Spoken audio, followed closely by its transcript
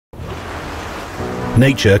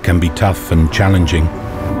Nature can be tough and challenging.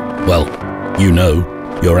 Well, you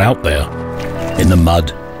know, you're out there, in the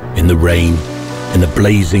mud, in the rain, in the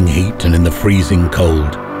blazing heat and in the freezing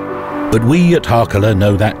cold. But we at Harkila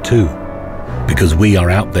know that too, because we are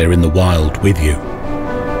out there in the wild with you.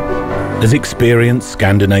 As experienced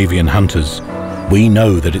Scandinavian hunters, we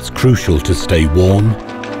know that it's crucial to stay warm,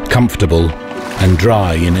 comfortable, and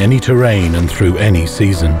dry in any terrain and through any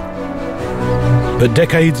season. But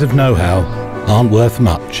decades of know-how aren't worth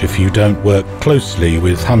much if you don't work closely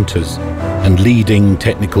with hunters and leading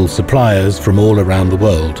technical suppliers from all around the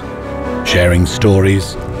world. Sharing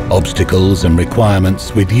stories, obstacles and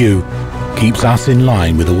requirements with you keeps us in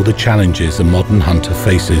line with all the challenges a modern hunter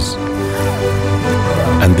faces.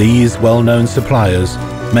 And these well-known suppliers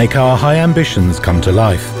make our high ambitions come to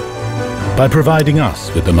life by providing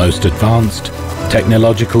us with the most advanced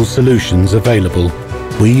technological solutions available.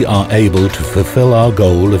 We are able to fulfill our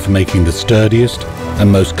goal of making the sturdiest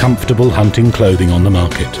and most comfortable hunting clothing on the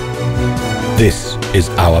market. This is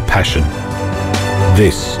our passion.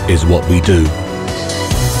 This is what we do.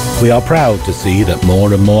 We are proud to see that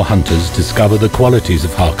more and more hunters discover the qualities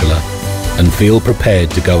of Harkila and feel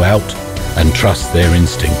prepared to go out and trust their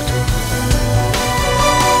instinct.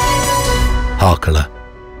 Harkila,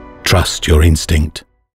 trust your instinct.